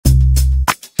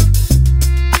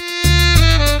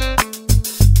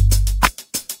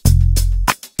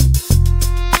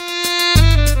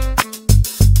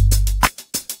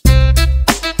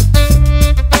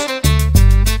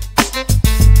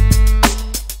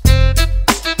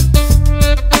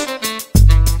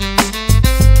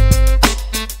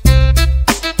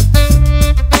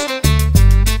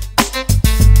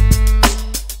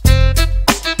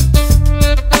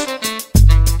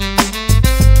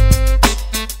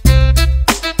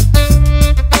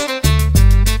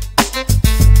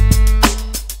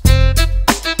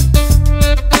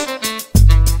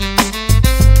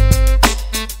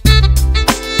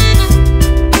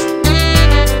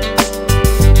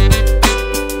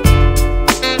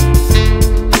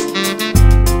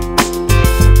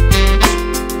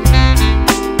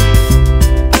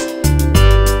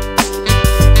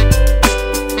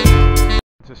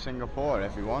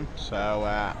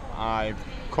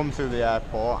come through the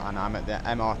airport and I'm at the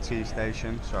MRT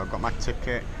station, so I've got my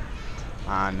ticket,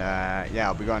 and yeah,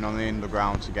 I'll be going on the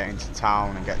underground to get into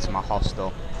town and get to my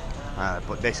hostel.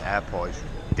 But this airport is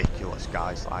ridiculous,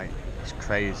 guys, like, it's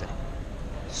crazy.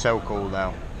 So cool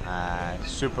though.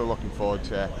 Super looking forward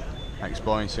to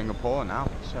exploring Singapore now.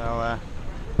 So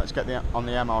let's get on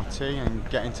the MRT and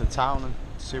get into town and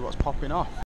see what's popping off.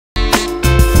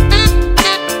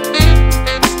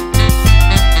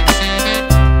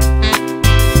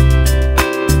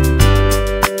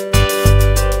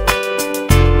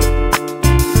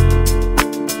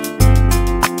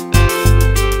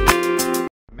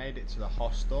 Made it to the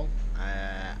hostel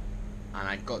and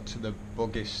I got to the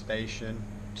Bugis station,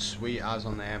 sweet as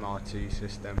on the MRT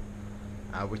system,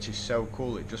 which is so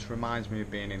cool. It just reminds me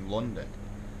of being in London.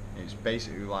 It's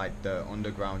basically like the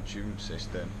underground tube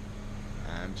system,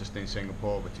 just in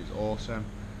Singapore, which is awesome.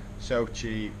 So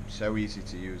cheap, so easy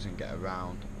to use and get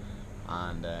around,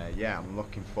 and yeah, I'm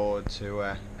looking forward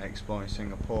to exploring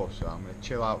Singapore. So I'm going to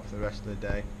chill out for the rest of the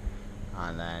day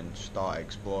and then start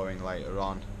exploring later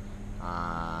on,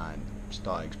 and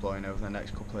start exploring over the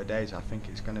next couple of days. I think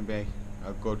it's going to be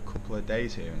a good couple of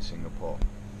days here in Singapore.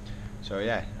 So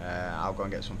yeah, I'll go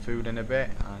and get some food in a bit,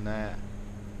 and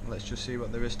let's just see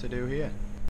what there is to do here.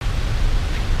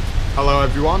 Hello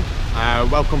everyone,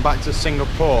 welcome back to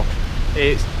Singapore.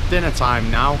 It's dinner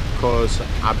time now because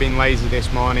I've been lazy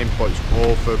this morning, but it's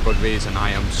all for a good reason. I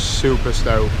am super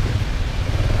stoked.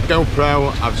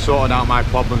 GoPro, I've sorted out my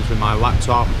problems with my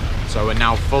laptop, so we're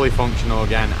now fully functional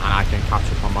again and I can catch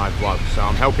up on my vlogs. So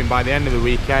I'm hoping by the end of the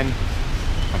weekend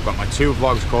I've got my 2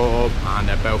 vlogs caught up and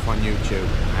they're both on YouTube.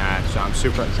 So I'm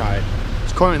super excited.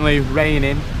 It's currently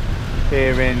raining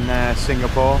here in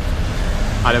Singapore.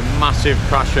 I had a massive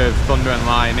crash of thunder and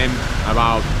lightning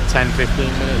about 10-15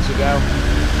 minutes ago.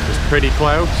 It was pretty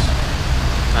close.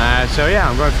 So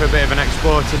yeah, I'm going for a bit of an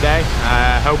explore today,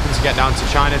 hoping to get down to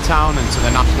Chinatown and to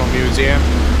the National Museum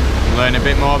and learn a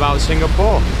bit more about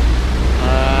Singapore.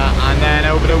 And then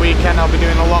over the weekend I'll be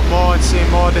doing a lot more and seeing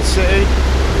more of the city,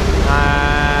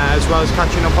 as well as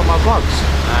catching up on my vlogs.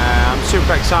 I'm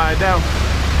super excited though,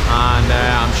 and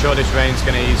I'm sure this rain's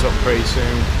going to ease up pretty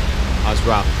soon as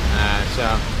well. So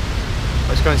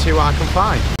let's go and see what I can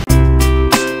find.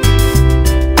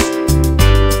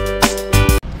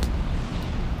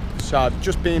 So I've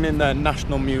just been in the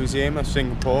National Museum of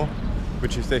Singapore,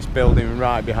 which is this building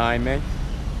right behind me.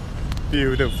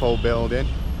 Beautiful building.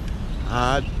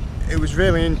 It was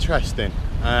really interesting.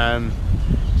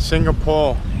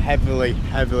 Singapore heavily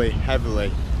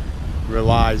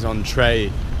relies on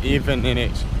trade, even in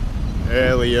its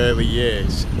early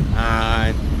years,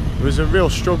 and it was a real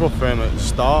struggle for them at the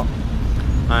start.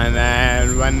 And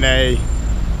then when they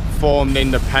formed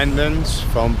independence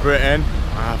from Britain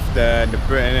after the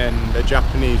Britain and the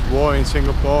Japanese war in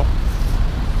Singapore,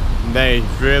 they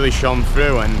really shone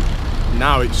through, and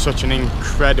now it's such an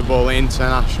incredible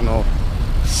international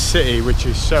city which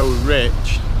is so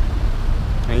rich,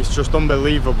 and it's just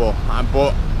unbelievable.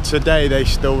 But today they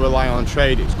still rely on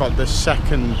trade. It's got the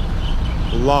 2nd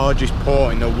largest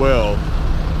port in the world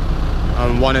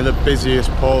and one of the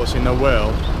busiest ports in the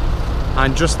world,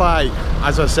 and just like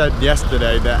as I said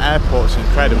yesterday, the airport's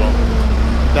incredible.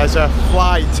 There's a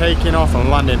flight taking off and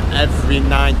landing every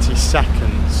 90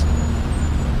 seconds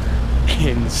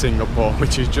in Singapore,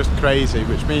 which is just crazy,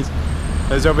 which means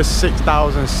there's over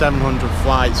 6,700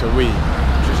 flights a week,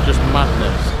 which is just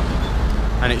madness.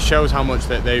 And it shows how much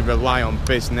that they rely on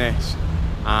business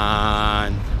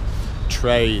and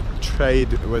trade.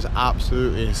 Trade was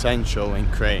absolutely essential in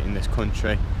creating this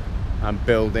country and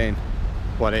building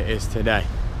what it is today.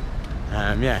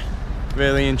 Yeah,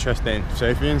 really interesting. So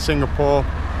if you're in Singapore,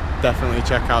 definitely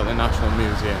check out the National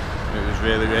Museum. It was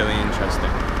really interesting.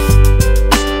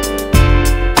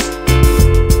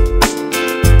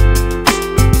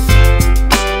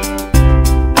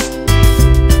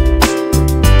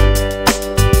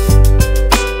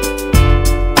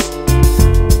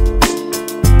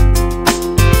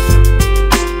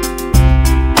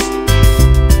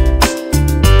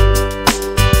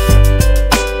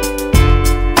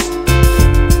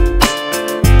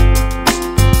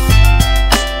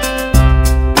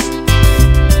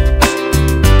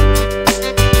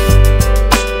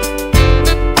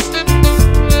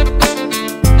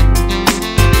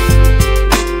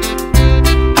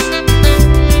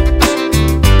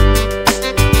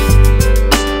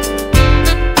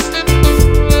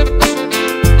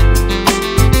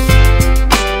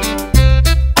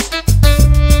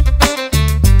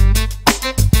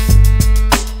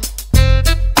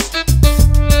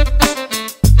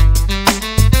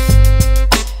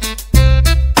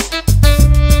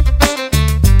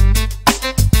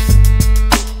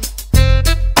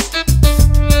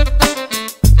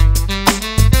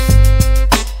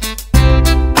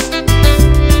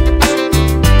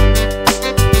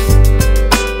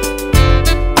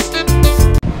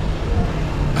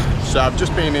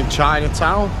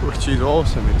 Chinatown, which is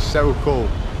awesome. It's so cool.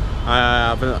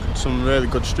 I've had some really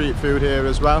good street food here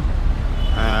as well.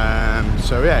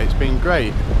 So yeah, it's been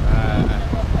great.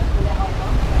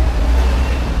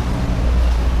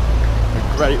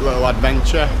 A great little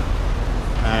adventure.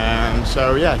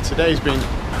 So yeah, today's been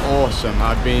awesome.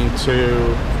 I've been to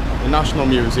the National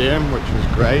Museum, which was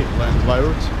great, learned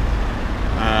loads.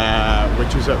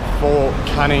 Which is at Fort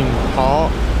Canning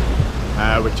Park,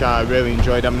 which I really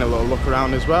enjoyed having a little look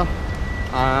around as well.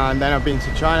 And then I've been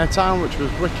to Chinatown, which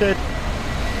was wicked.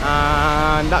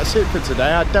 And that's it for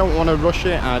today. I don't want to rush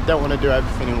it, and I don't want to do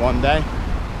everything in one day,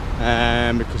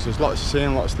 because there's lots to see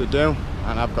and lots to do,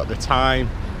 and I've got the time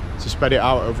to spread it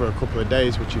out over a couple of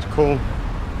days, which is cool.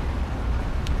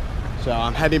 So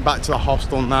I'm heading back to the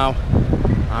hostel now.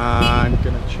 I'm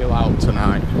gonna chill out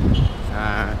tonight.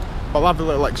 I'll have a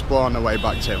little explore on the way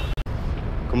back too.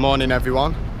 Good morning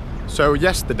everyone. So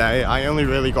yesterday I only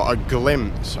really got a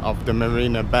glimpse of the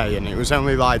Marina Bay, and it was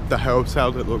only like the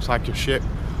hotel that looks like a ship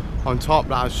on top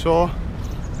that I saw,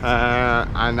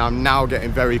 and I'm now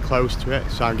getting very close to it,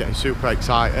 so I'm getting super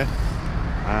excited.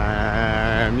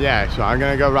 Yeah, so I'm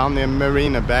gonna go around the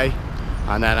Marina Bay,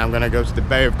 and then I'm gonna go to the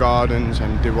Bay of Gardens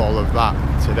and do all of that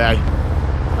today.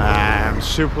 I'm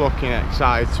super looking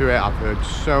excited to it. I've heard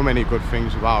so many good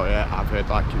things about it. I've heard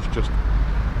like it's just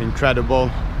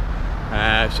incredible,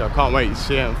 so I can't wait to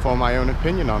see it and form my own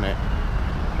opinion on it.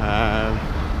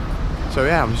 So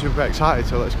yeah, I'm super excited,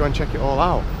 so let's go and check it all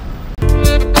out.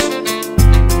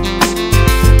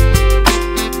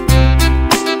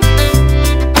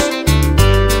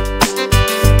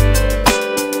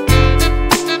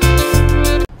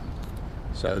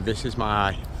 So this is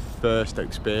my first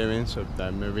experience of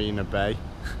the Marina Bay,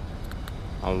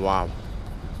 and wow,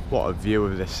 what a view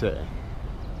of this city.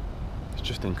 It's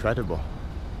just incredible.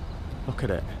 Look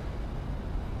at it.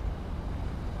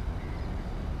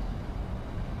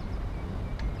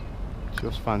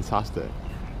 Just fantastic.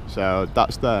 So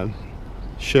that's the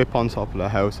ship on top of the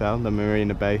hotel, the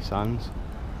Marina Bay Sands,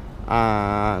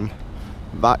 and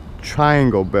that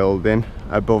triangle building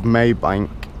above Maybank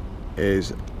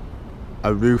is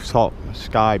a rooftop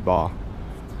sky bar.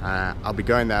 I'll be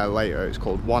going there later. It's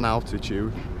called One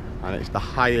Altitude, and it's the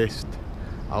highest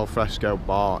alfresco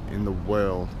bar in the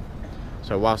world.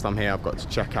 So whilst I'm here, I've got to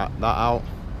check that out.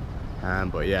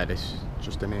 But yeah, this is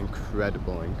just an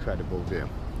incredible view.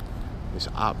 It's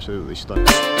absolutely stunning.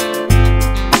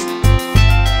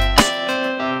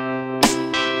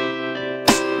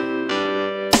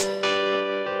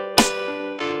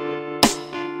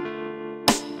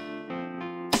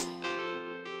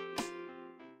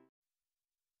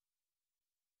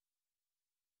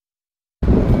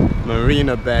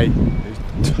 Marina Bay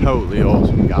is totally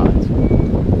awesome, guys.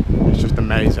 It's just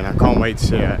amazing. I can't wait to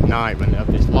see it at night when they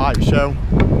have this light show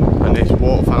and this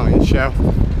water fountain show,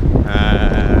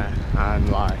 and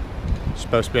like, it's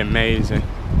supposed to be amazing.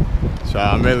 So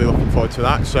I'm really looking forward to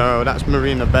that. So that's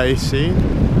Marina Bay scene,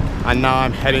 and now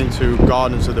I'm heading to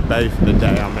Gardens of the Bay for the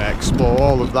day. I'm going to explore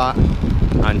all of that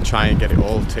and try and get it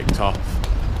all ticked off.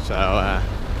 So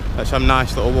let's have a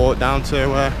nice little walk down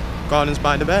to Gardens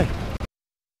by the Bay.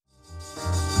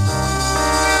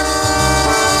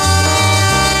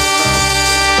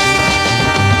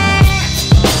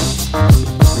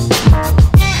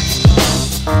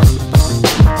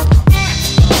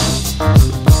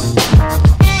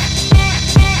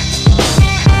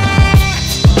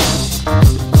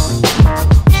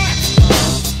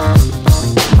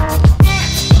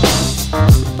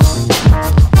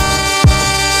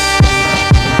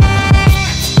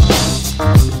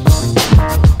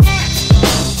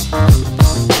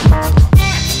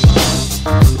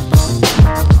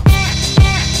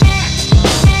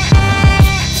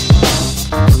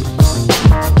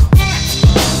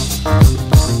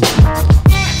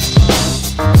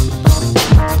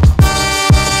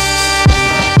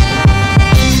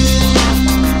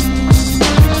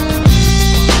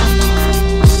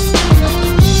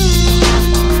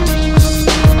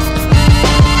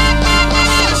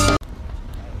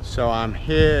 So I'm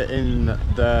here in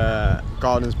the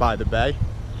Gardens by the Bay,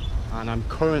 and I'm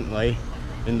currently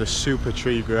in the Super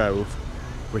Tree Grove,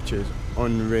 which is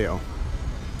unreal.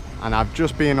 And I've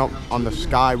just been up on the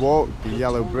skywalk, the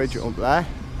yellow bridge up there,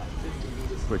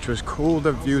 which was cool.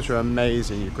 The views are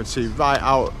amazing. You could see right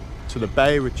out to the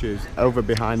bay, which is over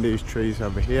behind these trees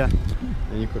over here,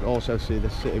 and you could also see the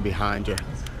city behind you,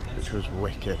 which was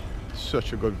wicked.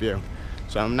 Such a good view.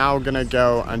 So I'm now gonna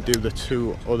go and do the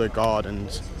two other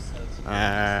gardens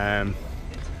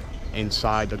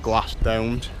inside the glass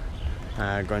domes,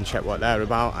 go and check what they're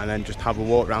about, and then just have a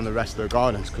walk around the rest of the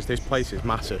gardens, because this place is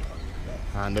massive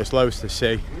and there's loads to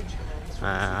see.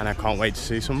 and I can't wait to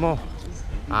see some more.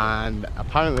 And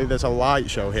apparently there's a light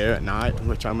show here at night,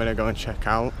 which I'm going to go and check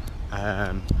out.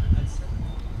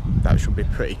 That should be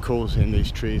pretty cool, seeing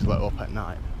these trees lit up at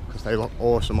night, because they look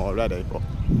awesome already, but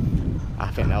I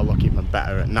think they'll look even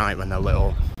better at night when they're lit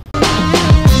up.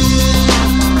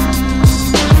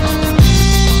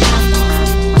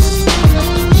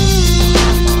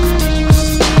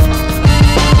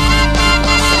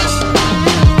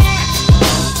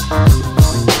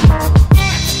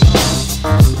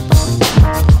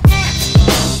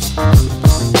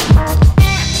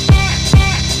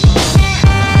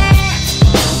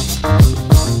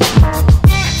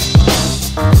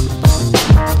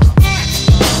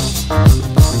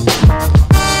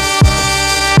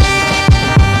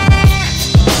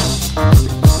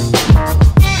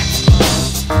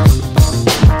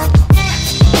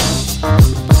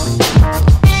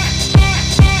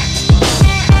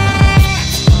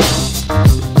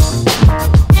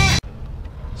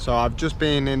 So I've just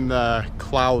been in the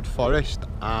cloud forest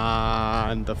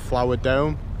and the flower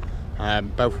dome,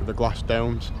 both of the glass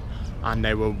domes, and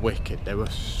they were wicked. They were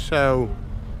so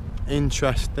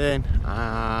interesting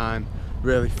and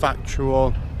really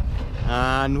factual.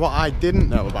 And what I didn't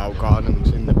know about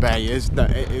gardens in the bay is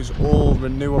that it is all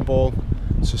renewable,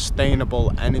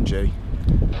 sustainable energy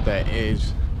that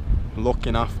is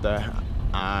looking after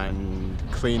and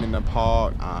cleaning the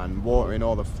park and watering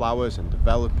all the flowers and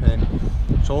developing.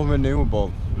 It's all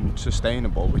renewable and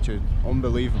sustainable, which is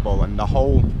unbelievable. And the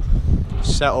whole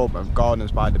setup of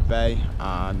Gardens by the Bay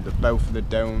and both of the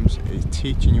domes is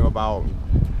teaching you about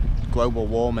global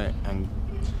warming and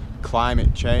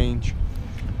climate change,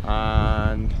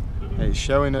 and it's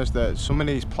showing us that some of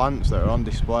these plants that are on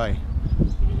display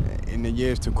in the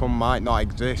years to come might not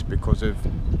exist because of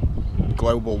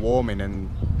global warming and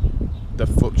the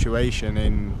fluctuation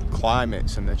in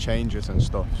climates and the changes and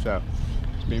stuff. So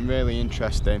it's been really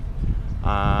interesting,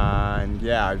 and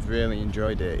yeah, I've really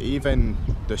enjoyed it. Even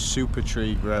the super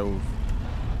tree grove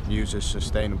uses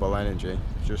sustainable energy.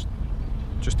 Just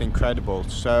incredible.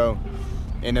 So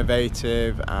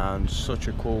innovative and such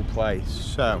a cool place.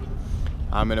 So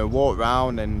I'm going to walk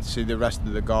around and see the rest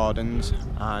of the gardens,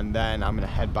 and then I'm going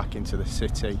to head back into the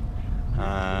city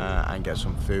and get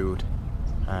some food.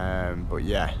 But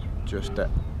yeah, just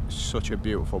such a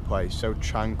beautiful place, so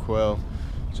tranquil,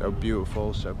 so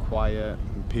beautiful, so quiet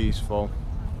and peaceful.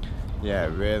 Yeah,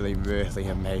 really, really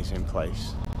amazing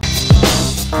place.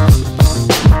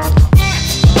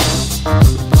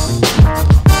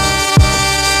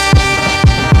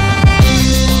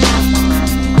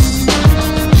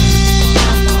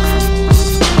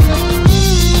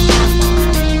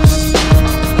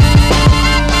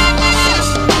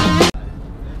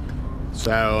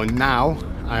 So now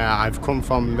I've come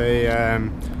from the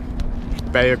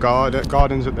Bay of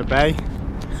Gardens at the Bay,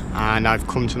 and I've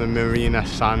come to the Marina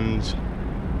Sands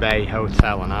Bay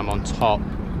Hotel, and I'm on top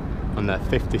on the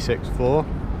 56th floor,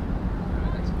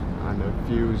 and the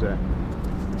views are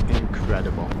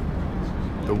incredible.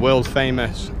 The world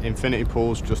famous infinity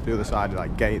pool's just the other side of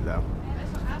that gate though.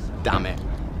 Damn it.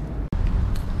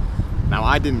 Now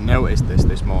I didn't notice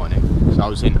this morning, so I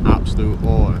was in absolute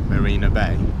awe of Marina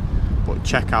Bay. But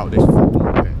check out this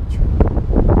football pitch.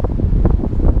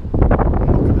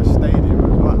 Look at the stadium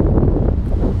as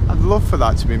well. I'd love for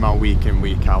that to be my week in,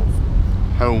 week out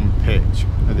home pitch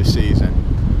of the season.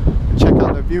 And check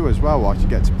out the view as well whilst you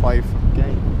get to play for the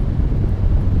game.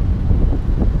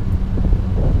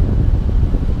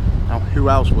 Now who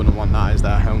else wouldn't want that as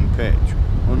their home pitch?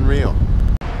 Unreal.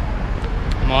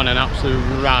 I'm on an absolute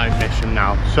ride mission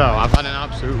now. So I've had an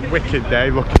absolute wicked day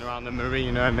looking around the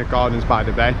marina and the Gardens by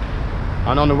the Bay.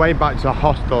 And on the way back to the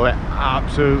hostel, it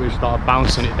absolutely started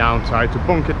bouncing it down, so I had to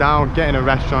bunker down, get in a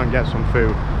restaurant and get some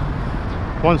food.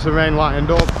 Once the rain lightened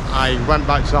up, I went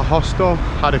back to the hostel,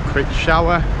 had a quick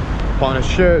shower, put on a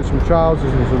shirt, some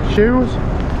trousers and some shoes,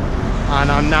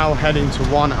 and I'm now heading to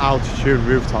One Altitude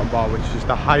Rooftop Bar, which is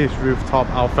the highest rooftop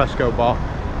alfresco bar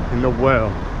in the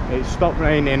world. It stopped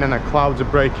raining and the clouds are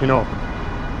breaking up,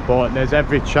 but there's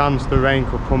every chance the rain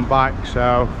could come back,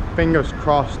 so fingers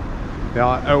crossed they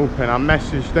are open. I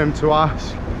messaged them to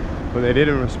ask, but they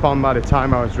didn't respond by the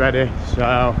time I was ready,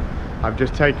 so I've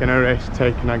just taken a risk,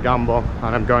 taken a gamble,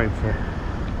 and I'm going for it.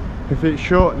 If it's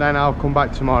short, then I'll come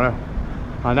back tomorrow,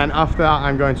 and then after that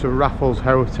I'm going to Raffles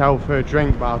Hotel for a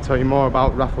drink, but I'll tell you more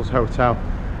about Raffles Hotel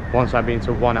once I've been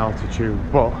to One Altitude.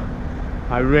 But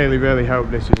I really, really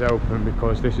hope this is open,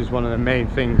 because this is one of the main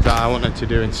things that I wanted to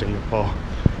do in Singapore.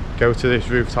 Go to this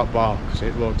rooftop bar, because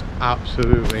it looked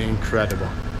absolutely incredible.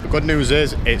 The good news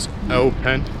is it's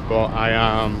open, but I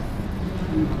am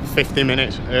 50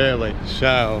 minutes early,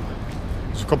 so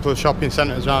There's a couple of shopping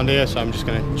centres around here, so I'm just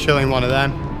going to chill in one of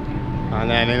them, and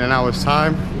then in an hour's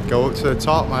time go up to the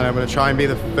top, and I'm going to try and be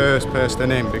the first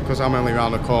person in, because I'm only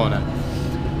around the corner.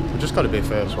 I've just got to be the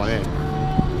first one in.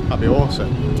 That'd be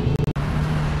awesome.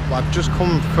 Well, I've just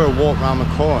come for a walk around the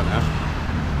corner,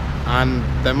 and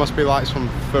there must be like some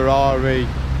Ferrari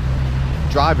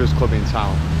drivers club in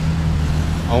town.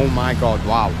 Oh my god,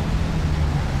 wow.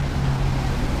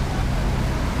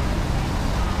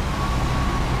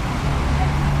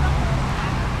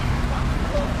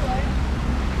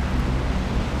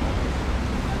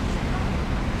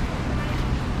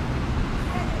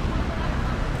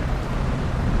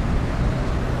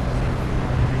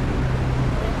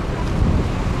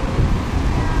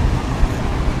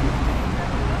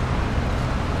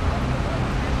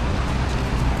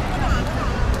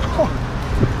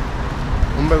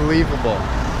 Unbelievable.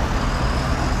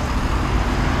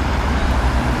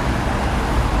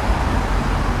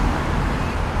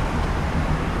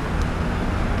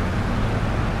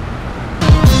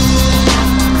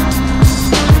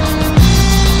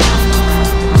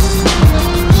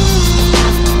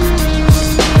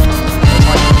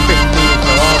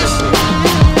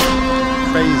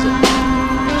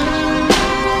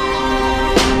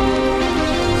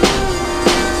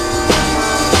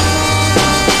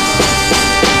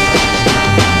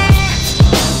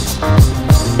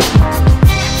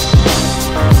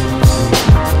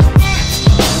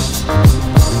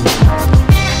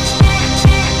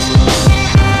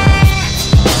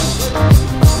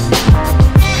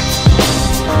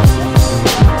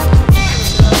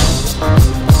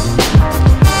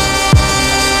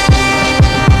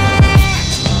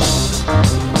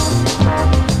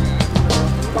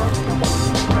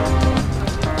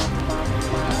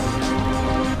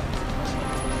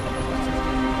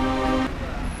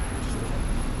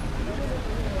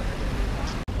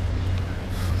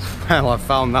 Well, I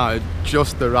found that at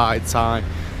just the right time,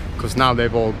 because now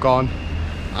they've all gone,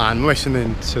 and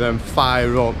listening to them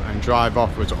fire up and drive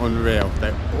off was unreal.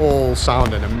 They all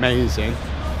sounded amazing,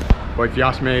 but if you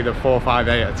ask me, the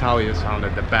 458 Italia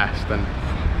sounded the best, and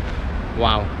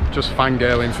wow, just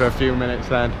fangirling for a few minutes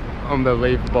then.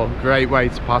 Unbelievable. Great way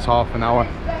to pass half an hour.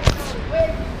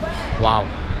 Wow.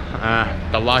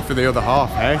 The life of the other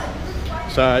half, eh?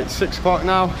 So it's 6 o'clock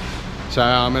now, so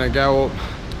I'm gonna go up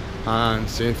and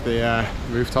see if the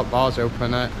rooftop bar's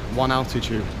open at 1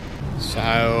 altitude.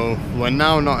 So we're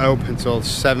now not open till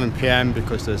 7 PM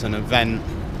because there's an event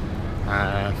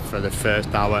for the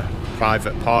first hour,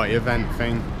 private party event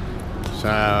thing. So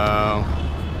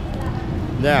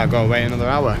yeah, I've got to wait another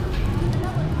hour.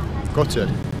 Gutted.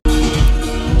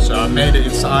 So I made it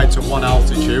inside to 1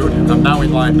 altitude. I'm now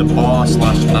in like the bar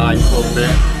slash nightclub bit.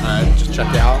 Just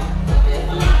check it out.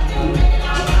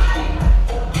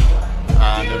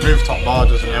 The rooftop bar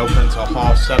doesn't open until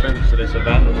 7:30 for this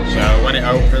event, so when it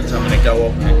opens I'm going to go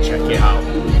up and check it out.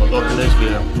 But look at this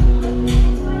view.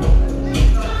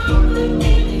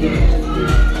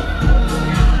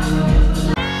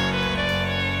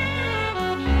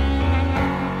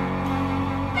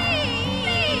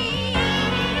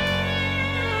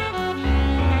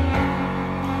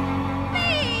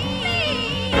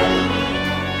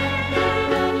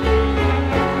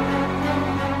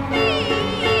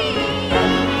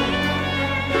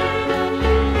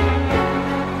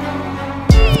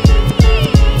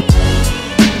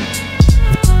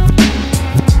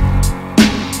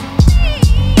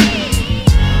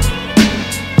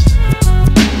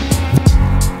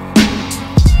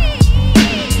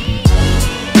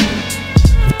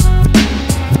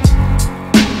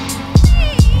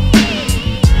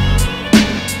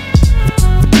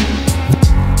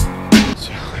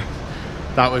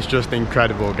 That was just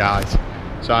incredible, guys.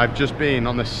 So I've just been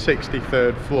on the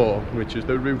 63rd floor, which is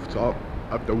the rooftop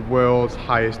of the world's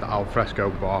highest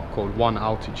alfresco bar called 1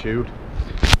 Altitude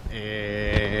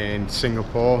in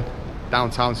Singapore,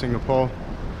 downtown Singapore,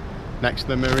 next to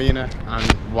the marina,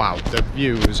 and wow, the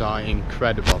views are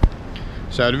incredible.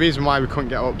 So the reason why we couldn't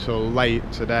get up till late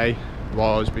today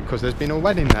was because there's been a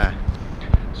wedding there.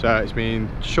 So it's been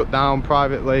shut down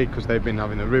privately because they've been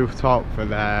having the rooftop for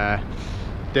their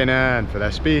dinner and for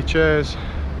their speeches,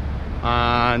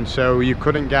 and so you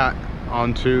couldn't get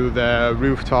onto the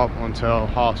rooftop until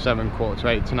 7:30,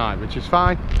 7:45 tonight, which is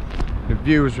fine. The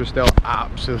views were still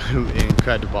absolutely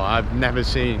incredible. I've never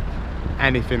seen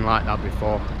anything like that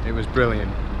before. It was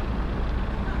brilliant.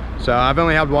 So I've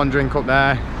only had one drink up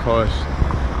there because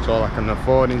it's all I can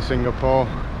afford in Singapore,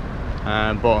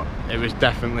 but it was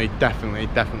definitely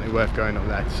worth going up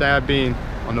there. To say I've been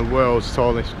on the world's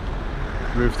tallest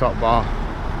rooftop bar,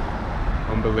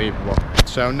 unbelievable.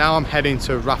 So now I'm heading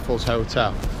to Raffles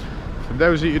Hotel. For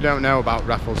those of you who don't know about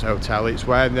Raffles Hotel, it's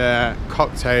where the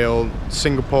cocktail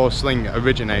Singapore Sling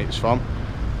originates from,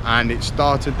 and it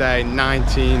started there in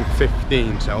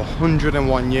 1915, so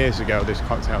 101 years ago this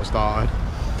cocktail started.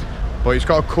 But it's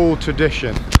got a cool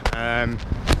tradition.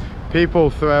 People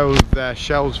throw their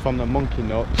shells from the monkey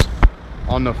nuts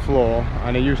on the floor,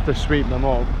 and they used to sweep them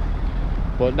up,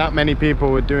 but that many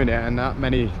people were doing it and that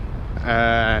many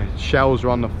shells were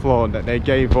on the floor that they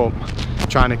gave up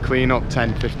trying to clean up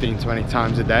 10, 15, 20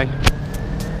 times a day.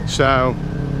 So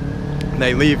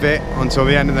they leave it until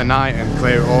the end of the night and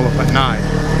clear it all up at night.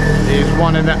 It is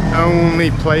one of the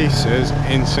only places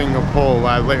in Singapore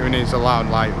where littering is allowed.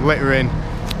 Like, littering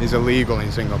is illegal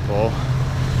in Singapore.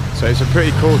 So it's a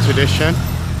pretty cool tradition,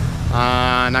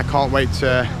 and I can't wait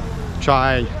to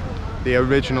try the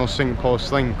original Singapore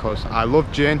Sling because I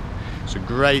love gin. It's a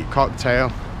great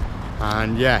cocktail,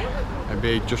 and yeah, it'd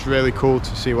be just really cool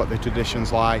to see what the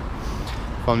tradition's like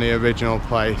from the original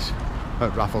place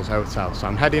at Raffles Hotel. So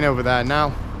I'm heading over there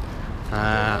now,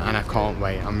 and I can't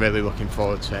wait. I'm really looking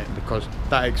forward to it because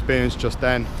that experience just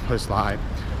then was like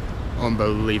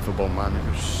unbelievable, man.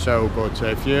 It was so good. So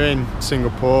if you're in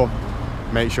Singapore,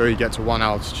 make sure you get to one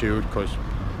altitude because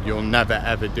you'll never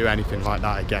ever do anything like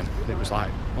that again. It was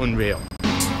like unreal.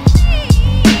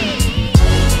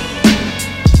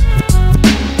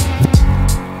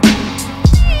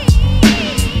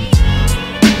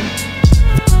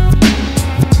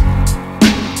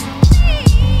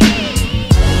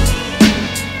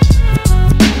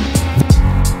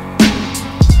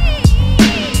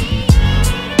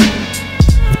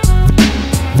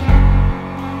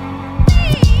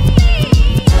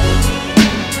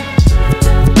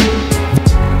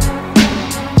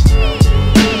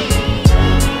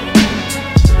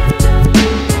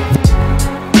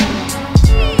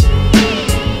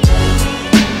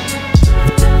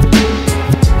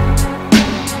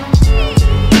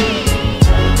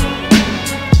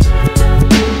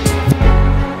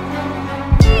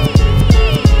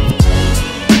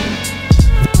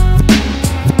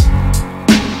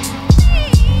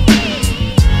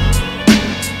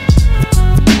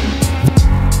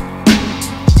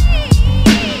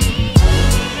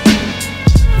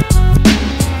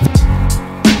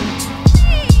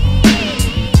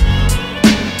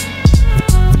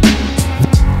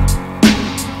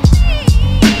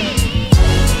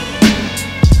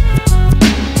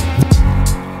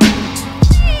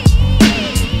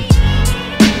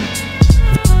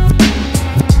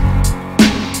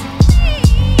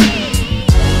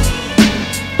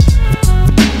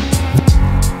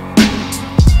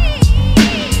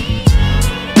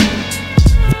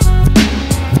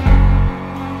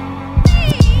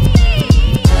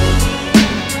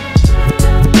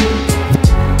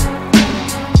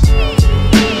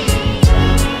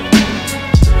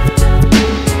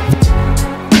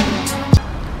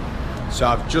 So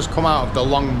I've just come out of the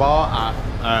long bar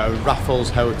at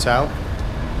Raffles Hotel,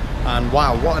 and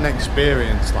wow, what an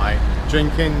experience. Like,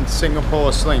 drinking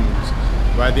Singapore Slings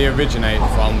where they originate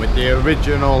from, with the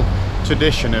original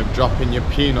tradition of dropping your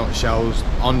peanut shells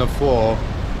on the floor,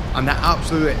 and they're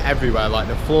absolutely everywhere. Like,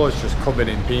 the floor is just covered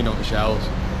in peanut shells.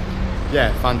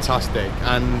 Yeah, fantastic.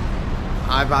 And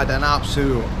I've had an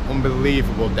absolute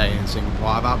unbelievable day in Singapore.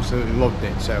 I've absolutely loved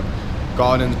it. So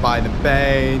gardens by the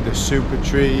bay, the super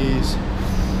trees,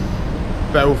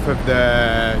 both of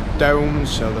the domes,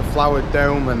 so the flower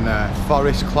dome and the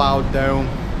forest cloud dome,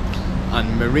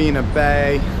 and Marina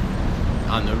Bay,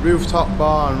 and the rooftop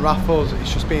bar and Raffles.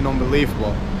 It's just been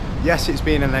unbelievable. Yes, it's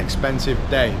been an expensive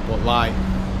day, but like,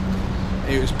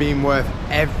 it's been worth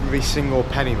every single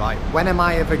penny. Like, when am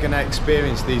I ever going to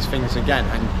experience these things again?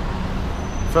 And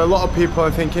for a lot of people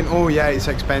are thinking, oh yeah, it's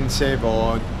expensive,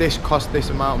 or this cost this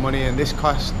amount of money and this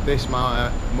cost this amount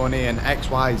of money and X,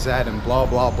 Y, Z and blah,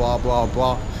 blah, blah, blah,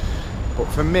 blah. But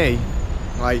for me,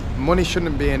 like, money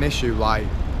shouldn't be an issue. Like,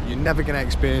 you're never going to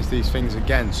experience these things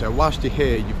again. So whilst you're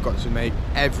here, you've got to make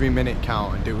every minute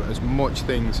count and do as much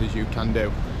things as you can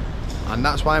do. And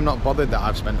that's why I'm not bothered that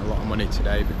I've spent a lot of money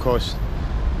today, because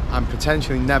I'm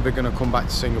potentially never going to come back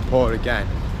to Singapore again.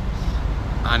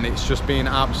 And it's just been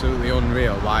absolutely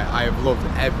unreal. Like, I have loved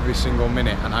every single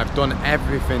minute, and I've done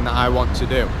everything that I want to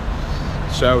do.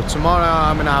 So tomorrow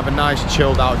I'm going to have a nice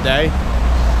chilled out day,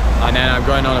 and then I'm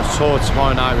going on a tour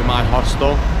tomorrow night with my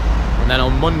hostel, and then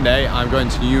on Monday I'm going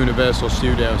to the Universal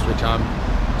Studios, which I'm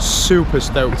super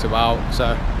stoked about.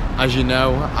 So as you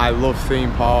know, I love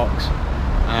theme parks,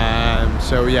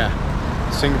 so yeah,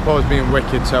 Singapore's been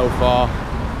wicked so far.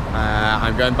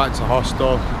 I'm going back to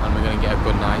hostel and we're going to get a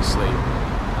good night's sleep.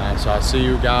 So I'll see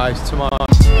you guys tomorrow.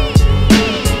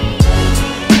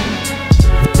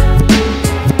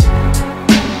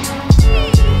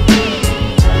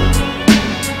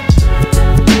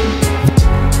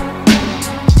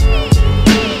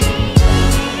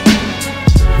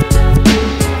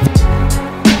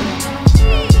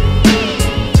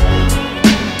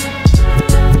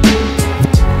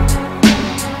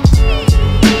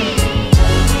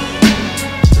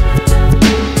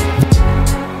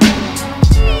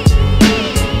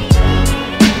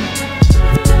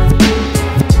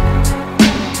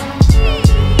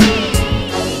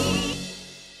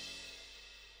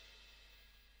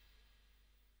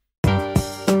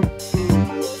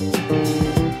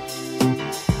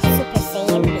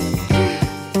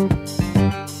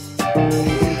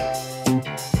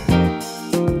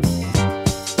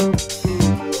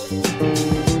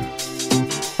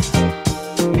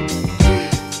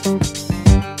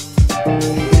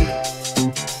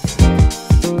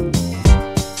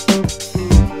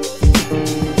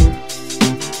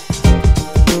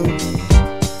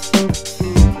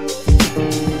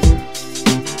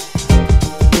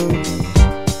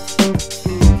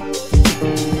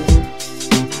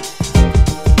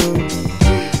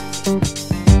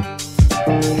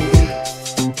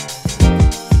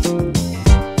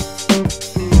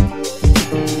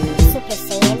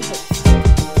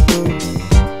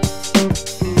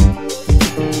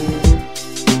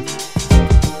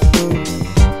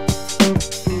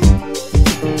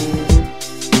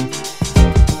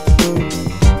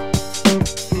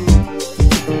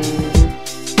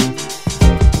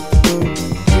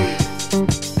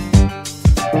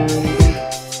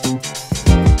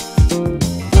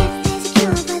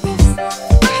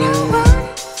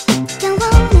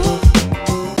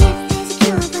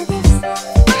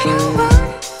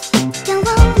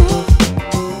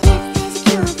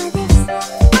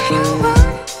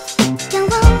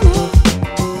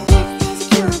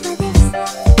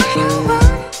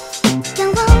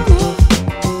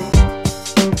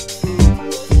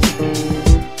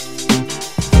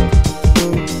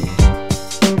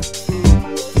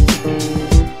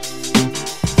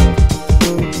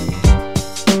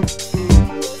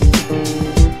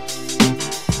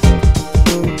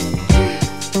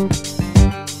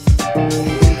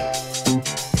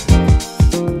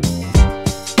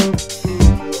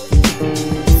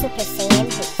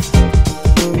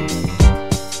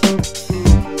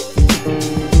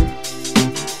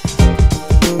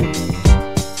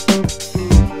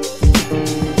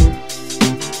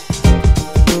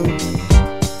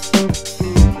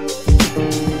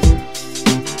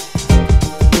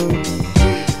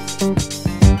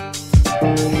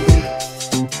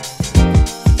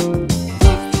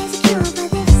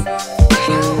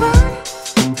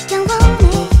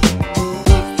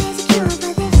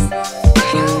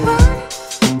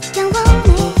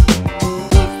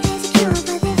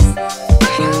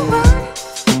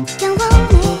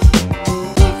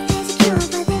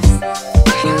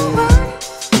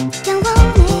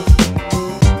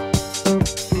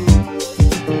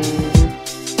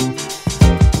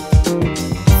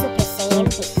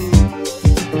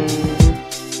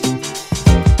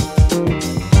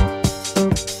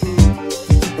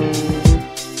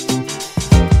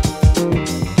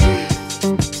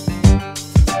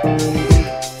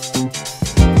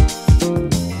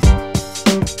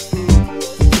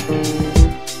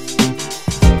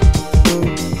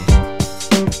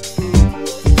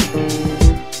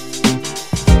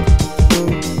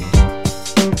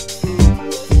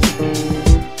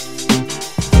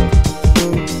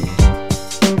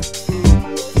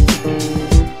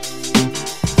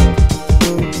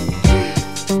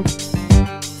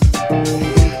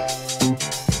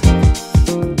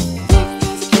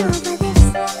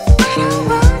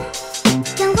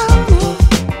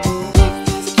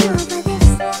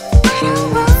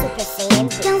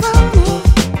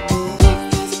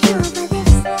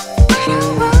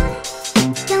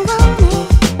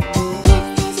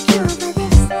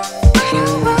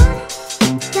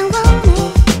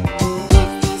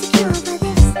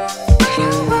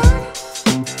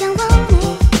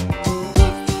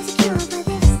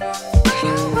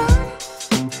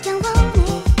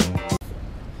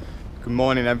 Good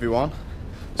morning everyone.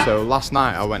 So last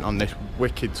night I went on this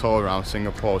wicked tour around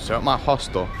Singapore. So at my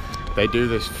hostel they do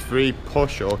this free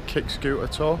push or kick scooter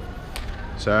tour.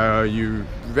 So you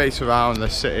race around the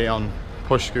city on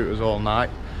push scooters all night,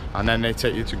 and then they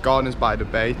take you to Gardens by the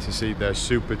Bay to see the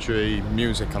Super Tree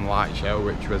music and light show,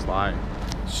 which was like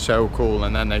so cool.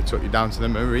 And then they took you down to the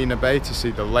Marina Bay to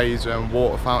see the laser and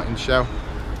water fountain show,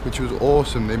 which was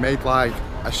awesome. They made like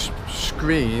a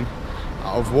screen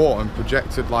out of water and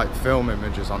projected like film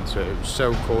images onto it. It was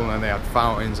so cool, and they had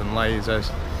fountains and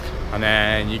lasers, and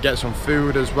then you get some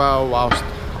food as well whilst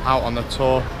out on the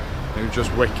tour. It was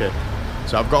just wicked.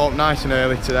 So I've got up nice and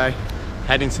early today,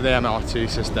 heading to the MRT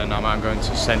system. Now I'm going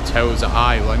to Sentosa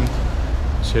Island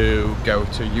to go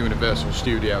to Universal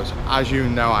Studios. As you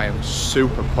know, I am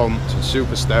super pumped and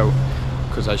super stoked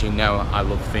because, as you know, I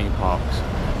love theme parks.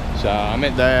 So I'm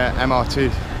at the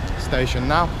MRT station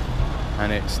now,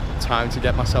 and it's time to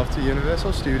get myself to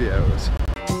Universal Studios.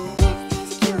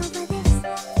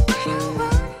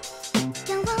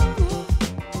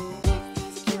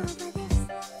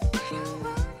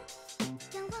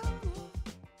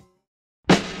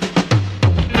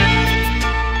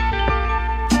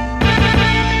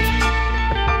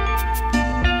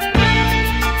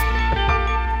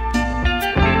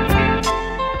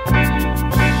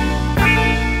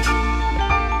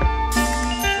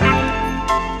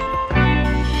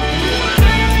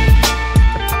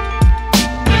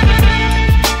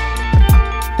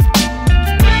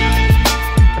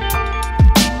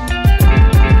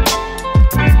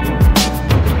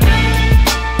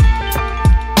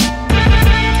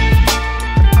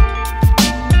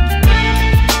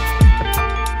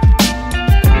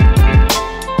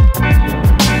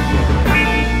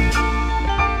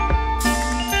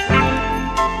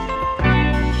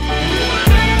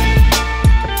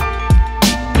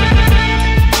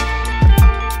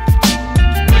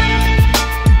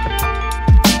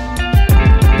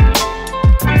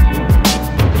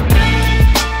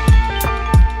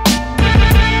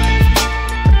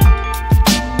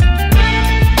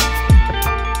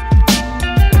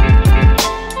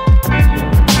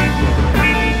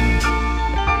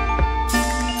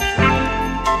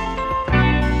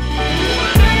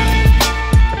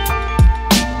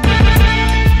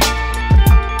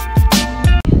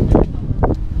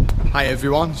 Hi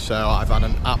everyone, so I've had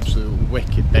an absolute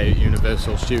wicked day at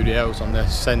Universal Studios on the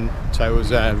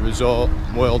Sentosa Resort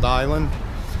World Island.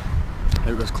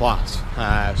 It was class.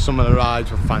 Some of the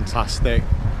rides were fantastic,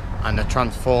 and the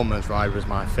Transformers ride was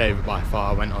my favourite by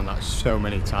far. I went on that so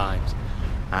many times.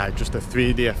 Just the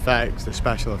 3D effects, the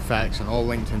special effects, and all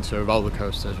linked into a roller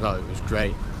coaster as well. It was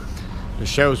great. The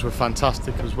shows were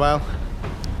fantastic as well,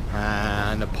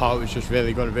 and the park was just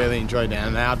really good. I really enjoyed it,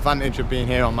 and the advantage of being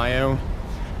here on my own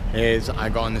is I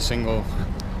got in the single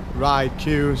ride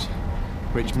queues,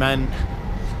 which meant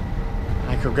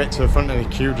I could get to the front of the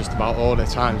queue just about all the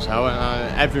time. So I went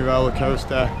on every roller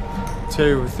coaster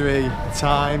 2 or 3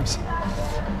 times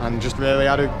and just really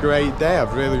had a great day.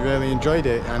 I've really enjoyed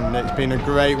it, and it's been a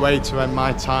great way to end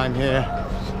my time here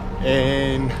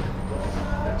in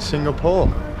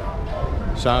Singapore.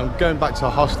 So I'm going back to the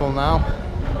hostel now.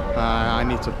 I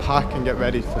need to pack and get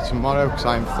ready for tomorrow because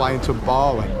I'm flying to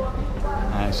Bali.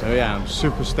 So yeah, I'm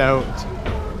super stoked,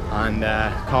 and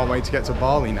can't wait to get to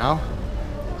Bali now.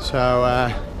 So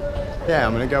yeah,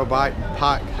 I'm gonna go back,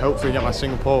 pack, hopefully get my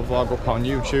Singapore vlog up on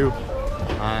YouTube,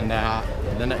 and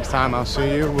the next time I'll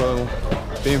see you will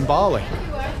be in Bali.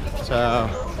 So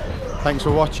thanks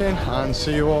for watching, and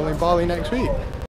see you all in Bali next week.